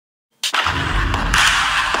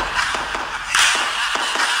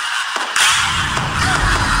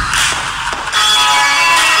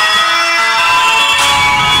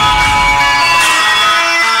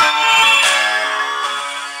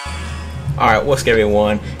Alright, what's good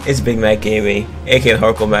everyone? It's Big Mac Gaming, aka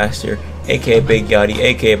Hardcore Master, aka Big Yachty,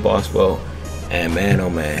 aka Bossbo. And man,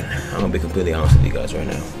 oh man, I'm gonna be completely honest with you guys right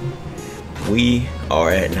now. We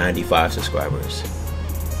are at 95 subscribers.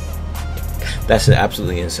 That's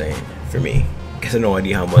absolutely insane for me. I have no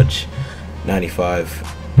idea how much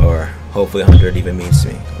 95 or hopefully 100 even means to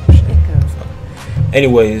me.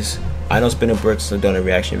 Anyways, I know Spinning Bricks have done a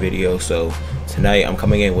reaction video, so tonight I'm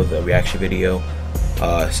coming in with a reaction video.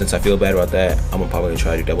 Since I feel bad about that, I'm probably gonna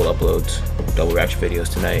try to do double uploads, double reaction videos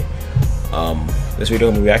tonight. This video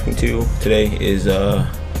I'm reacting to today is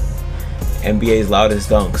NBA's Loudest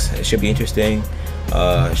Dunks. It should be interesting,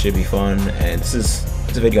 it should be fun, and it's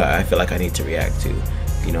a video I feel like I need to react to,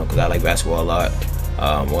 you know, because I like basketball a lot.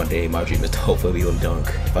 One day my dream is to hopefully be able to dunk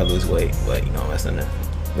if I lose weight, but you know, that's not, we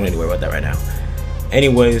don't need to worry about that right now.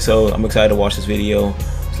 Anyway, so I'm excited to watch this video,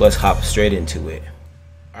 so let's hop straight into it.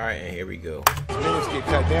 Alright, and here we go. Minutes get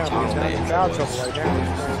cut down, but he's not in foul trouble right now.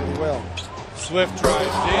 He's playing really well. Swift tries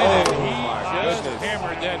in, and he just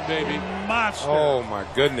hammered that baby. Monster. Oh my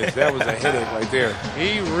goodness, that was a headache right there.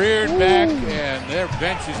 He reared back, and their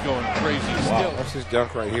bench is going crazy still. That's his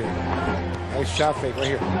dunk right here. Nice shot fake right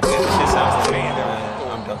here. This shit sounds like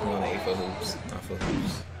I'm dunking on the 8-foot hoops, not foot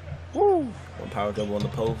hoops. Woo! One power dribble on the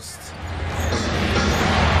post.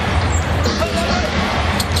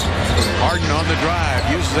 Harden on the drive,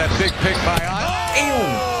 uses that big pick by Damn!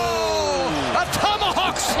 A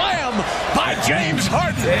tomahawk slam by James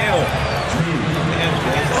Harden. Damn!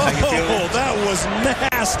 Oh, that was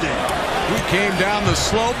nasty. He came down the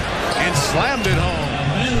slope and slammed it home.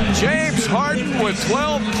 James Harden with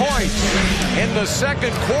 12 points in the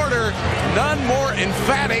second quarter. None more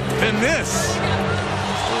emphatic than this.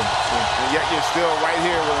 And yet you're still right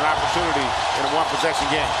here with an opportunity in a one-possession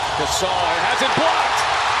game. Gasol has it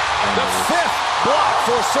blocked. The fifth block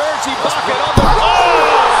for Serge Ibaka on the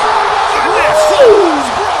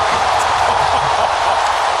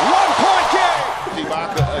one-point game.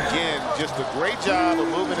 Ibaka again, just a great job of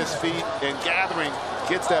moving his feet and gathering,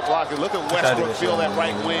 gets that block. And look at Westbrook feel that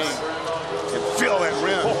right wing and feel that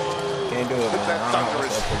rim. Can't do it, Look at that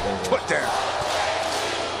thunderous put down.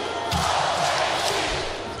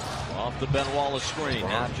 Off the Ben Wallace screen.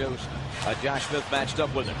 Now Josh Smith matched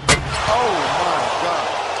up with him. Oh my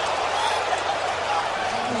God.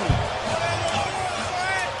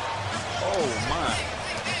 Oh my.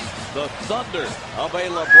 The thunder of a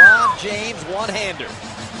LeBron James one-hander.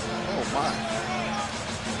 Oh my.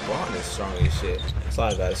 LeBron is strong as shit. That's all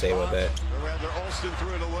I gotta say about that. Alston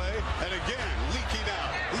threw it away, and again leaking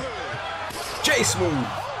out. J Smooth.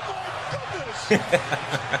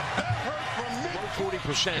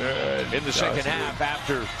 40% in the second half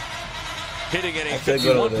after hitting at a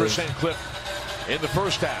 51% clip in the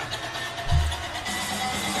first half.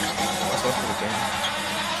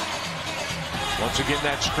 Once again,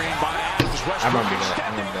 that screen by Adams. I remember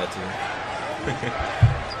that too.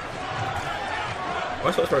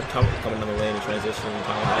 Westbrook coming on the lane in transition.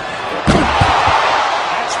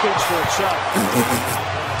 That speaks for itself.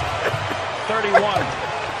 31.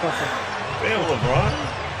 Damn, LeBron.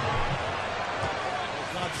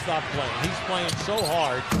 Stop playing. He's playing so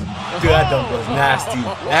hard. Dude, that dunk was nasty.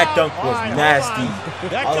 That dunk was nasty.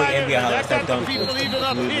 That got dunk people was even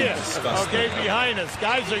up here. disgusting. Okay, behind us.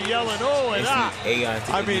 Guys are yelling, oh, and ah.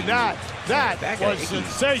 I mean, that was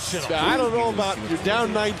sensational. I don't know about you're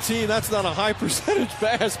down 19. That's not a high percentage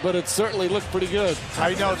pass, but it certainly looked pretty good.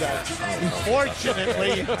 I know that.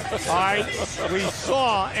 Fortunately, all right, we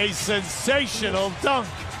saw a sensational dunk.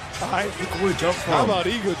 How about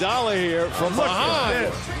Iguodala here from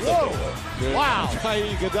behind? Whoa! Wow!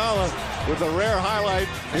 Iguodala with a rare highlight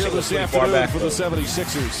here this afternoon for the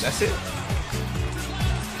 76ers. That's it.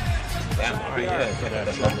 Damn, all right, yeah.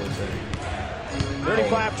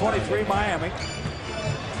 35-23 Miami.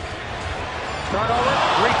 Turnover,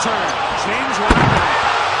 return. James Harden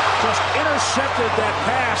just intercepted that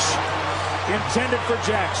pass intended for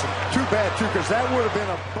Jackson. Too bad, too, because that would have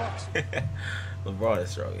been a buck. LeBron is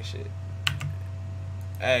strong as shit.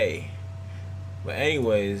 Hey. But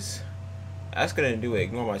anyways, that's gonna do it.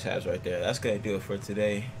 Ignore my tabs right there. That's gonna do it for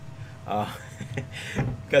today. You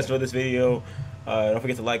guys enjoyed this video. Don't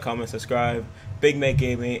forget to like, comment, subscribe. Big Mac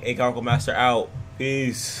Gaming, aka Hardcore Master out.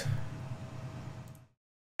 Peace.